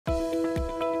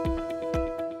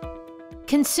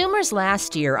Consumers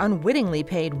last year unwittingly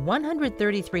paid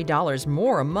 $133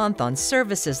 more a month on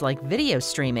services like video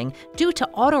streaming due to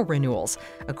auto renewals,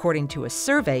 according to a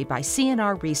survey by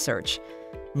CNR Research.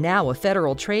 Now, a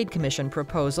Federal Trade Commission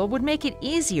proposal would make it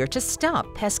easier to stop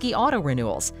pesky auto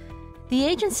renewals. The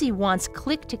agency wants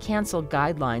click-to-cancel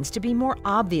guidelines to be more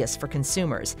obvious for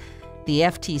consumers. The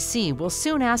FTC will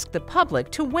soon ask the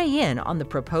public to weigh in on the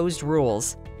proposed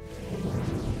rules.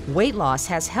 Weight loss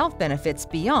has health benefits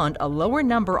beyond a lower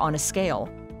number on a scale.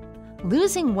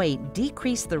 Losing weight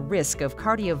decreased the risk of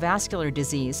cardiovascular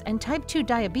disease and type 2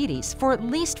 diabetes for at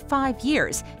least 5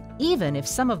 years, even if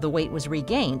some of the weight was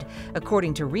regained,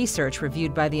 according to research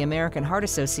reviewed by the American Heart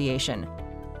Association.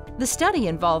 The study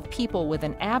involved people with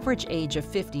an average age of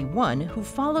 51 who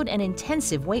followed an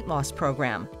intensive weight loss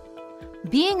program.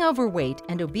 Being overweight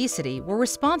and obesity were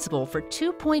responsible for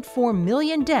 2.4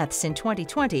 million deaths in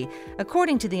 2020,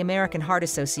 according to the American Heart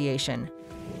Association.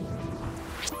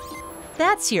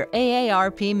 That's your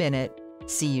AARP Minute.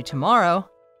 See you tomorrow.